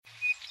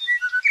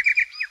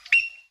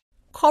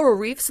Coral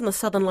reefs in the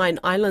Southern Line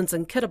Islands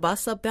and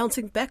Kiribati are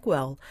bouncing back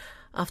well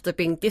after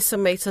being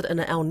decimated in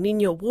an El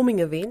Niño warming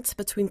event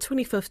between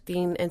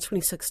 2015 and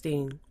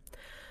 2016.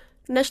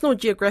 National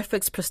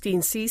Geographic's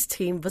Pristine Seas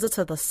team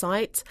visited the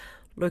site,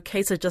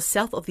 located just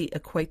south of the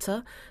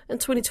equator, in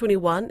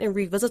 2021 and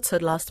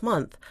revisited last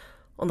month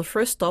on the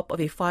first stop of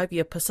a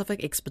 5-year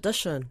Pacific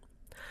expedition.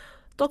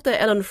 Dr.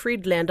 Alan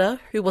Friedlander,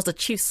 who was the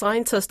chief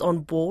scientist on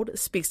board,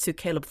 speaks to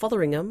Caleb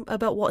Fotheringham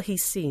about what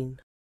he's seen.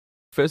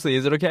 Firstly,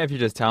 is it okay if you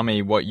just tell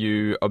me what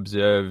you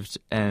observed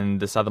in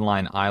the Southern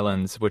Line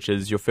Islands, which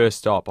is your first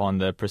stop on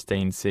the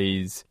Pristine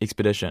Seas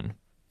expedition?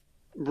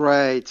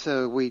 Right.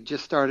 So we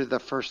just started the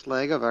first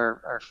leg of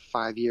our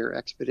 5-year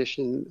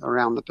expedition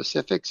around the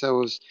Pacific. So it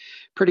was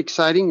pretty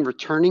exciting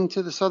returning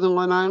to the Southern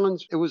Line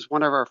Islands. It was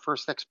one of our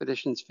first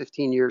expeditions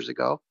 15 years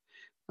ago,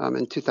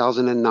 in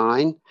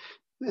 2009.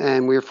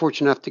 And we were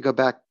fortunate enough to go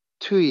back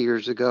 2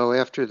 years ago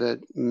after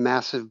the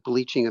massive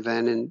bleaching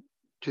event in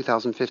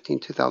 2015,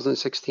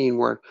 2016,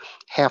 where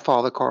half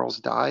all the corals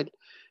died.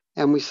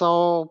 And we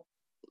saw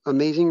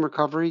amazing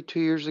recovery 2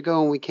 years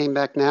ago, and we came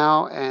back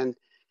now, and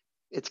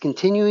it's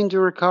continuing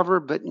to recover,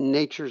 but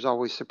nature's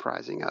always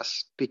surprising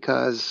us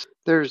because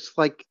there's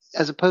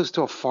as opposed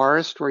to a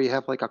forest where you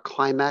have like a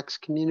climax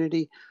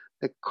community,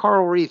 the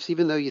coral reefs,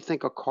 even though you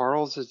think of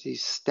corals as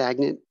these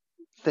stagnant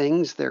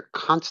things, they're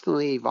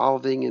constantly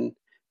evolving and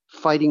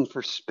fighting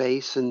for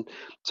space. And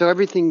so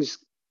everything's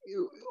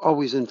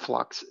always in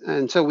flux.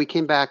 And so we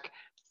came back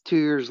 2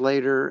 years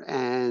later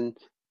and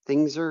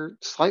things are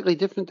slightly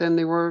different than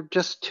they were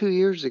just 2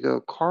 years ago.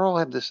 Coral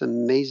have this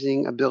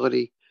amazing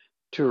ability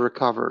to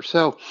recover.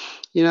 So,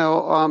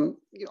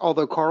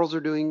 although corals are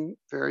doing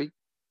very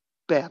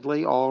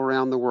badly all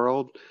around the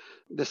world,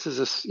 this is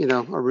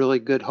a really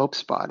good hope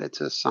spot. It's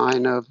a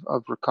sign of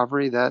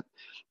recovery that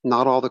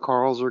not all the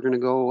corals are going to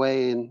go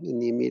away in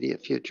the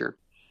immediate future.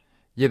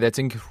 Yeah, that's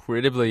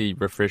incredibly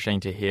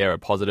refreshing to hear a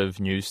positive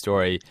news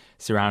story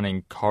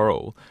surrounding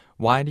coral.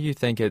 Why do you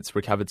think it's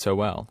recovered so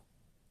well?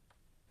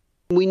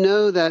 We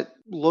know that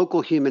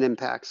local human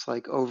impacts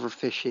like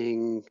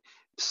overfishing,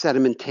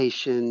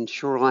 sedimentation,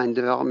 shoreline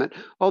development,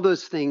 all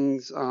those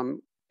things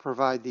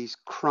provide these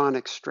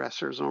chronic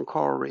stressors on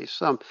coral reefs.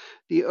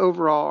 The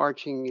overall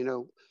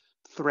arching,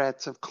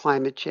 threats of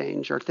climate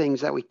change are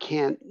things that we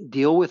can't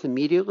deal with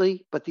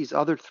immediately, but these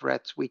other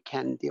threats we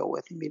can deal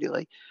with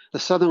immediately. The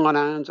Southern Line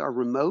Islands are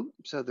remote,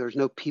 so there's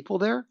no people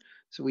there,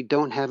 so we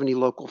don't have any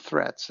local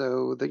threats.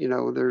 So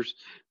there's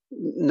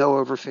no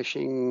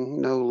overfishing,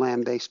 no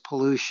land-based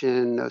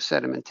pollution, no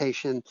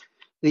sedimentation.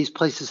 These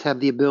places have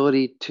the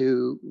ability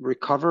to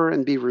recover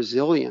and be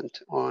resilient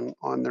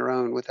on their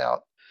own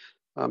without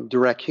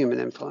direct human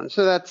influence.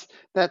 So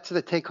that's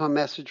the take-home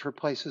message for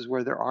places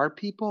where there are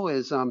people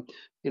is,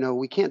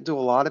 we can't do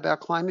a lot about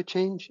climate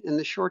change in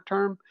the short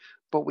term,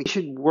 but we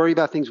should worry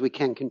about things we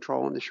can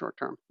control in the short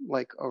term,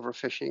 like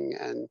overfishing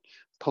and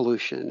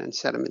pollution and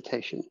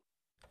sedimentation.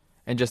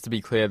 And just to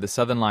be clear, the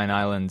Southern Line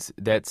Islands,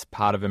 that's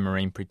part of a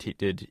marine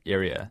protected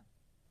area.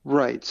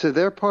 Right. So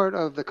they're part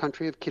of the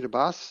country of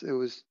Kiribati. It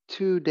was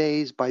 2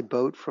 days by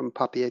boat from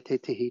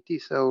Papeete, Tahiti,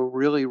 so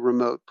really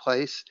remote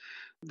place.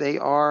 They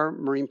are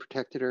marine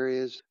protected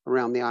areas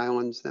around the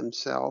islands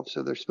themselves,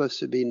 so there's supposed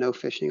to be no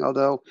fishing,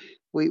 although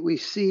we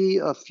see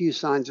a few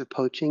signs of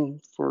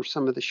poaching for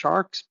some of the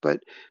sharks, but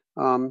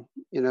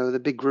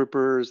the big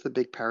groupers, the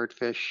big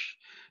parrotfish,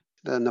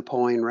 the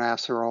Napoleon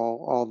wrasse are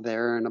all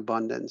there in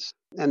abundance.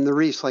 And the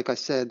reefs, like I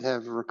said,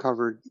 have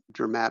recovered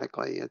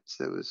dramatically. It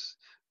was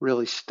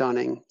really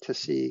stunning to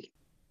see.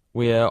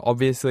 We're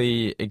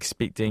obviously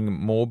expecting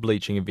more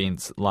bleaching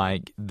events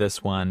like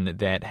this one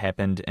that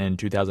happened in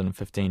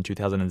 2015,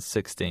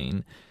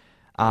 2016.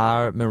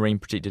 Are marine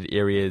protected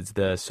areas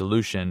the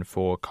solution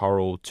for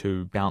coral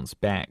to bounce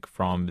back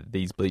from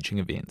these bleaching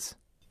events?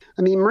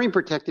 I mean, marine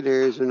protected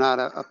areas are not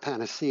a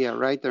panacea,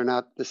 right? They're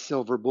not the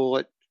silver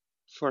bullet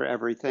for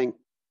everything.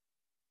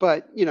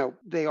 But,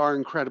 they are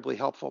incredibly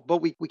helpful.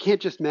 But we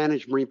can't just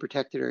manage marine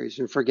protected areas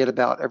and forget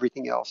about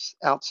everything else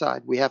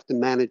outside. We have to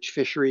manage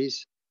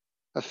fisheries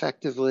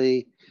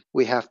effectively.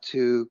 We have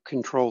to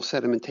control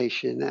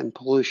sedimentation and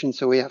pollution.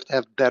 So we have to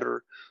have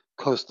better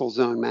coastal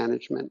zone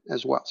management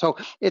as well. So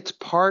it's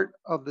part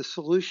of the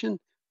solution,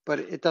 but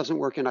it doesn't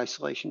work in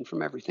isolation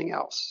from everything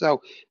else.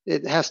 So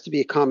it has to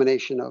be a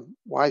combination of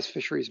wise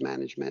fisheries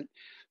management,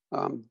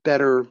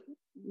 better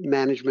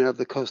management of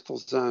the coastal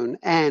zone,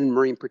 and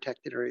marine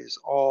protected areas,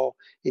 all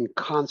in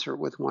concert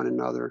with one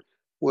another,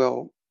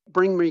 will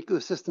bring marine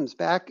ecosystems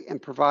back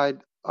and provide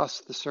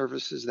us the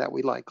services that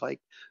we like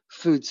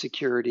food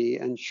security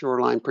and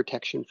shoreline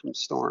protection from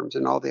storms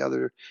and all the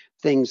other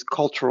things,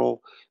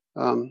 cultural,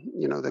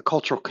 the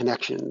cultural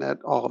connection that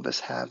all of us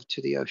have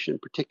to the ocean,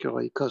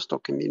 particularly coastal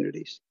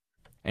communities.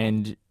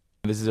 And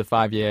this is a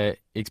 5-year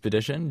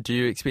expedition. Do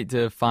you expect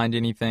to find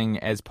anything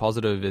as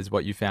positive as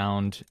what you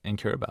found in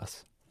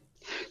Kiribati?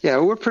 Yeah,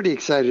 we're pretty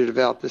excited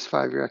about this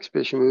 5-year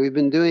expedition. We've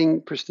been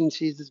doing Pristine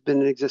Seas has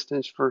been in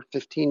existence for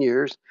 15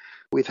 years.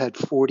 We've had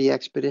 40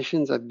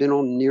 expeditions. I've been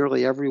on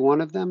nearly every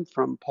one of them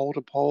from pole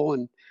to pole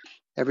and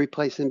every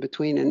place in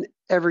between, and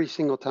every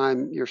single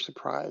time you're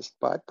surprised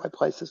by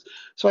places.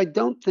 So I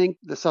don't think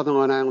the Southern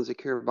Line Islands of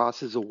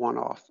Kiribati is a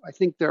one-off. I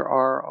think there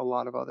are a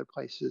lot of other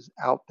places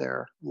out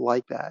there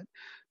like that.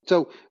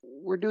 So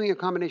we're doing a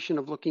combination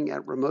of looking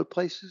at remote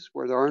places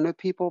where there are no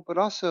people, but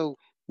also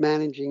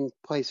managing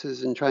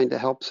places and trying to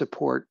help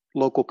support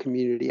local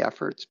community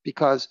efforts,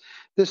 because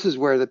this is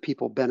where the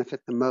people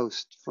benefit the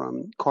most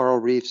from coral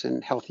reefs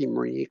and healthy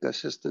marine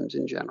ecosystems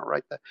in general,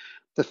 right?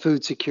 The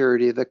food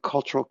security, the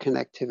cultural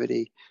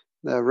connectivity,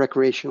 the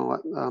recreational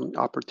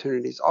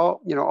opportunities,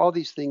 all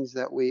these things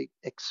that we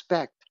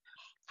expect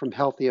from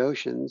healthy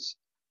oceans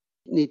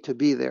need to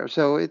be there.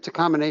 So it's a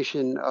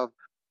combination of,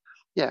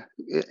 yeah,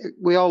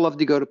 we all love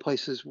to go to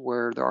places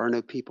where there are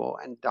no people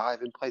and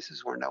dive in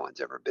places where no one's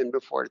ever been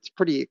before. It's a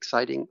pretty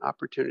exciting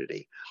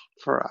opportunity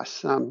for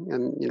us, and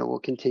we'll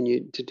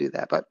continue to do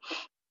that. But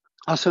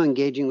also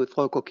engaging with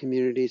local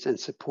communities and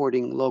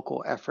supporting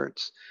local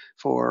efforts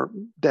for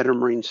better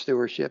marine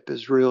stewardship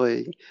is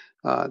really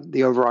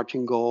the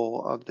overarching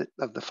goal of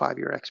the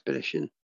 5-year expedition.